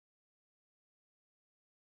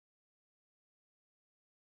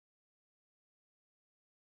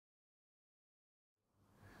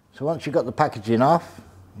So once you've got the packaging off,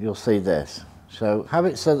 you'll see this. So have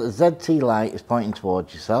it so that the ZT light is pointing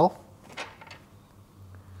towards yourself.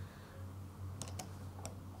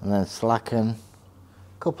 And then slacken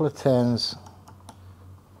a couple of turns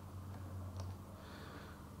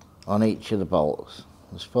on each of the bolts.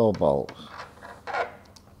 There's 4 bolts.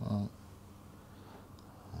 And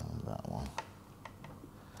that one.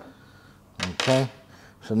 Okay,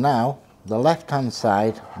 so now the left hand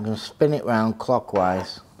side, I'm going to spin it round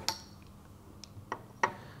clockwise.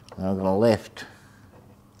 And I'm going to lift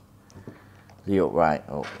the upright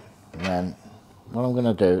up. And then what I'm going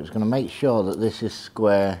to do is going to make sure that this is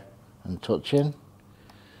square and touching.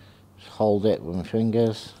 Just hold it with my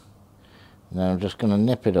fingers. And then I'm just going to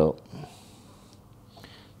nip it up.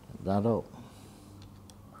 Nip that up.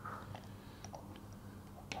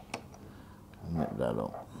 And nip that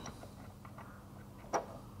up.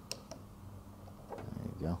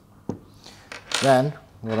 There you go. Then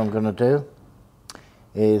what I'm going to do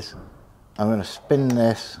is I'm going to spin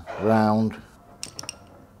this round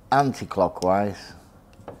anti-clockwise,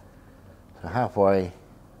 so halfway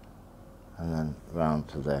and then round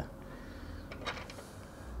to there.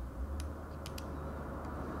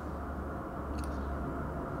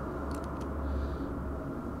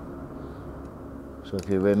 So if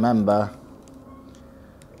you remember,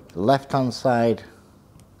 the left hand side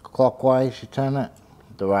clockwise you turn it,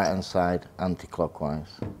 the right hand side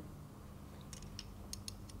anti-clockwise.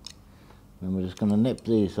 And we're just going to nip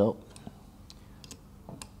these up.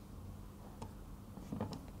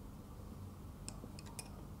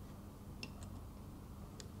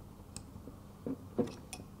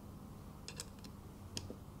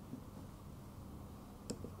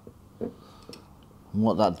 And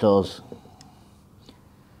what that does,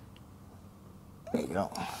 there you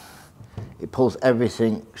go, it pulls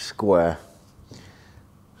everything square.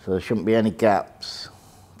 So there shouldn't be any gaps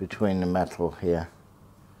between the metal here.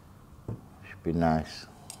 Should be nice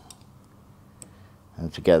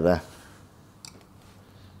and together.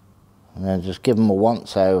 And then just give them a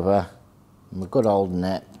once over and a good old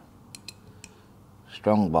nip.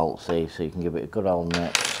 Strong bolt, see, so you can give it a good old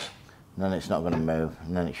nip. And then it's not going to move,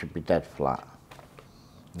 and then it should be dead flat.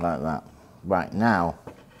 Like that. Right, now,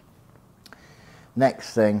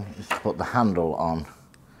 next thing is to put the handle on.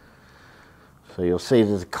 So you'll see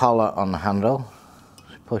there's a collar on the handle.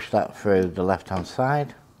 So push that through the left hand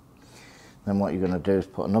side. Then what you're going to do is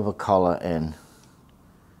put another collar in.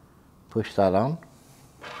 Push that on.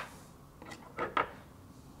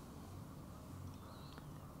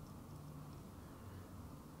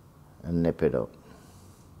 And nip it up.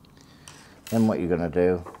 Then what you're going to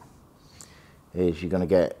do is you're going to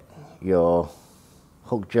get your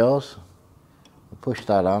hook jaws, push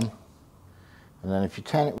that on, and then if you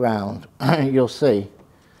turn it round, you'll see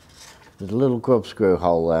there's a little grub screw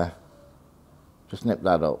hole there. Just nip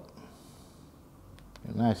that up.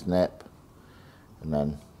 A nice nip, and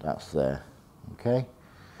then that's there. Okay?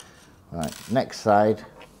 Right, next side.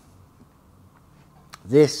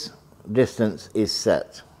 This distance is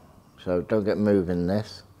set, so don't get moving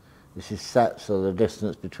this. This is set so the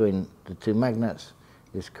distance between the 2 magnets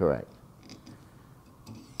is correct.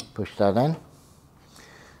 Push that in,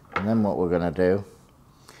 and then what we're going to do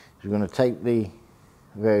is we're going to take the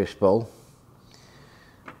various spool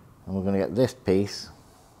and we're going to get this piece.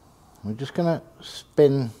 We're just going to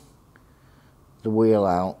spin the wheel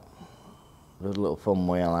out, the little thumb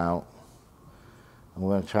wheel out, and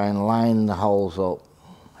we're going to try and line the holes up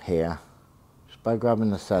here just by grabbing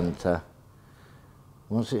the centre.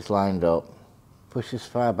 Once it's lined up, push as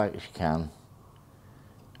far back as you can,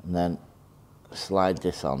 and then slide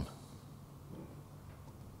this on.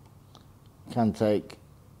 It can take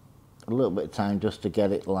a little bit of time just to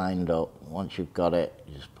get it lined up. Once you've got it,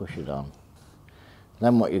 you just push it on.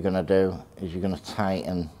 Then what you're going to do is you're going to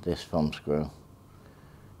tighten this thumb screw.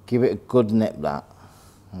 Give it a good nip that,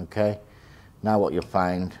 okay? Now what you'll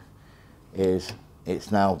find is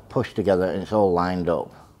it's now pushed together and it's all lined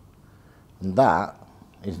up. And that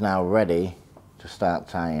is now ready to start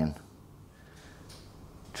tying.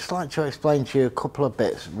 Just like to explain to you a couple of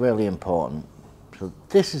bits really important. So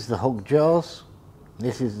this is the hook jaws.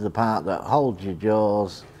 This is the part that holds your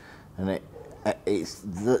jaws, and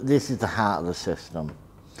this is the heart of the system.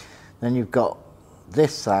 Then you've got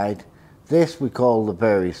this side. This we call the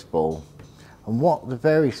vary spool. And what the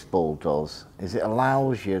vary spool does is it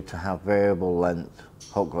allows you to have variable length,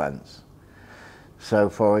 hook lengths. So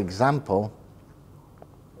for example,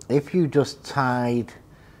 if you just tied,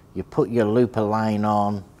 you put your looper line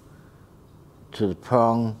on to the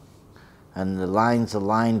prong and the lines are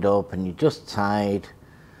lined up and you just tied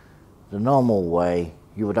the normal way,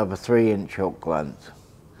 you would have a 3-inch hook length.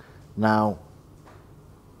 Now,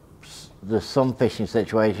 there's some fishing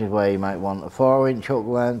situations where you might want a 4-inch hook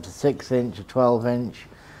length, a 6-inch, a 12-inch,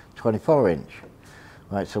 24-inch.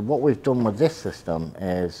 Right, so what we've done with this system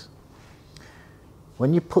is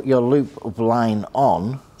when you put your loop of line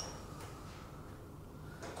on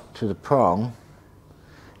to the prong,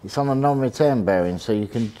 it's on a non-return bearing, so you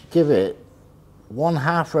can give it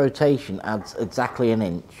 1/2 rotation adds exactly 1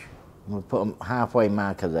 inch. We'll put a halfway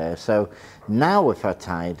marker there. So now if I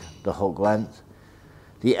tied the hook length,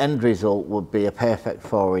 the end result would be a perfect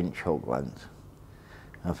 4-inch hook length.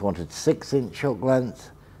 And if I wanted 6-inch hook length,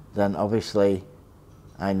 then obviously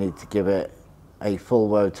I need to give it a full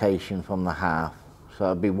rotation from the half. So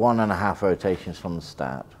it'd be 1.5 rotations from the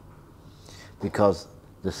start, because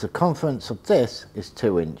the circumference of this is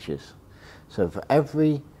 2 inches. So for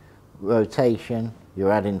every rotation,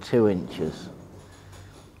 you're adding 2 inches.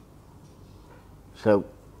 So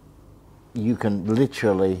you can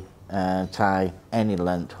literally tie any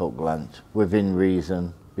length, hook length, within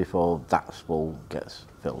reason before that spool gets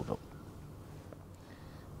filled up.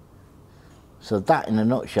 So that in a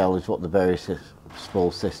nutshell is what the various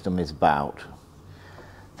spool system is about.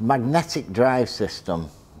 The magnetic drive system,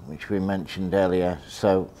 which we mentioned earlier.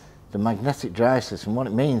 So the magnetic drive system, what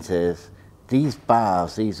it means is these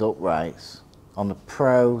bars, these uprights, on the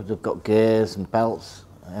Pro, they've got gears and belts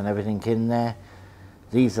and everything in there.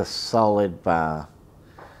 These are solid bar.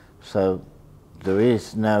 So there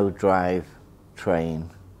is no drive train.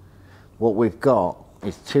 What we've got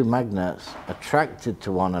is 2 magnets attracted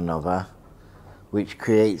to one another, which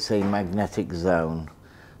creates a magnetic zone.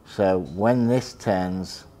 So when this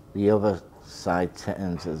turns, the other side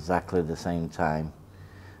turns at exactly the same time,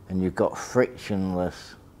 and you've got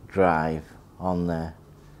frictionless drive on there.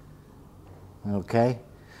 Okay,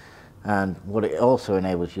 and what it also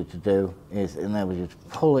enables you to do is it enables you to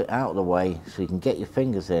pull it out of the way so you can get your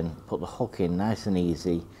fingers in, put the hook in nice and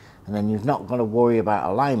easy, and then you've not got to worry about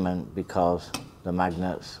alignment because the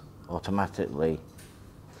magnets automatically.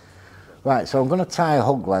 Right, so I'm going to tie a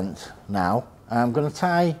hook length now, and I'm going to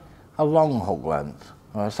tie a long hook length.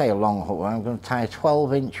 When I say a long hook length, I'm going to tie a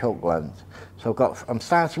 12-inch hook length. So I'm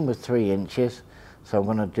starting with 3 inches, so I'm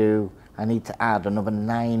going to I need to add another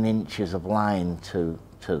 9 inches of line to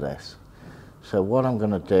this. So what I'm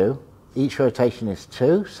going to do, each rotation is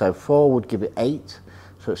 2, so 4 would give it 8,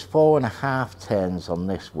 so it's 4.5 turns on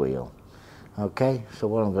this wheel. Okay, so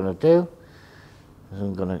what I'm going to do is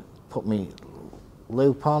I'm going to put my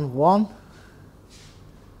loop on, 1,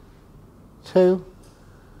 2,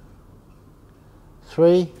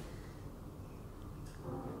 3,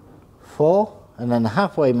 4, and then the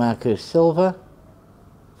halfway marker is silver,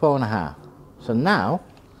 4.5. So now,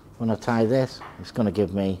 when I tie this, it's going to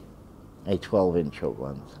give me a 12-inch hook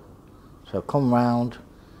length. So come round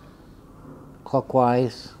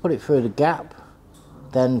clockwise, put it through the gap,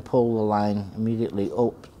 then pull the line immediately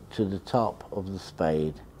up to the top of the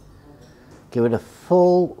spade. Give it a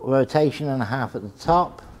full rotation and a half at the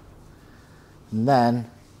top, and then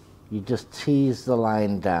you just tease the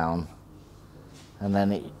line down, and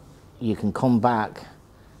then you can come back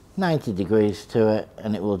 90 degrees to it,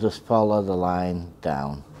 and it will just follow the line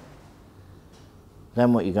down.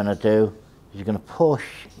 Then what you're going to do is you're going to push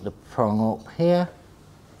the prong up here,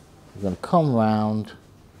 you're going to come round,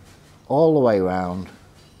 all the way round,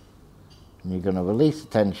 and you're going to release the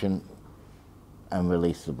tension and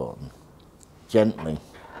release the button, gently.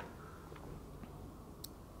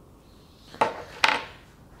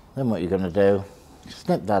 Then what you're going to do,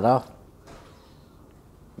 snip that off,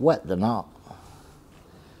 wet the knot,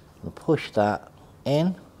 and push that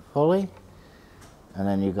in fully, and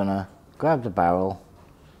then you're going to grab the barrel,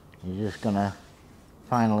 you're just going to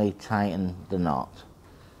finally tighten the knot.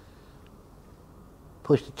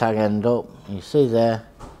 Push the tag end up, and you see there,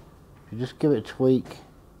 if you just give it a tweak,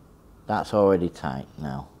 that's already tight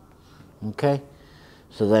now. Okay,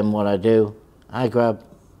 so then what I do, I grab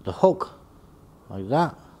the hook like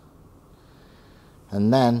that,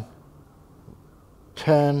 and then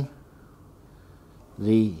turn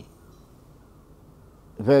the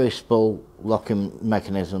variable locking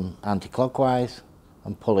mechanism anti-clockwise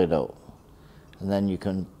and pull it up, and then you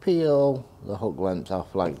can peel the hook length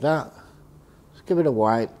off like that. Just give it a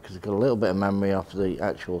wipe because it's got a little bit of memory off the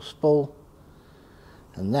actual spool,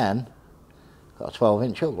 and then got a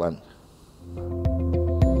 12-inch hook length.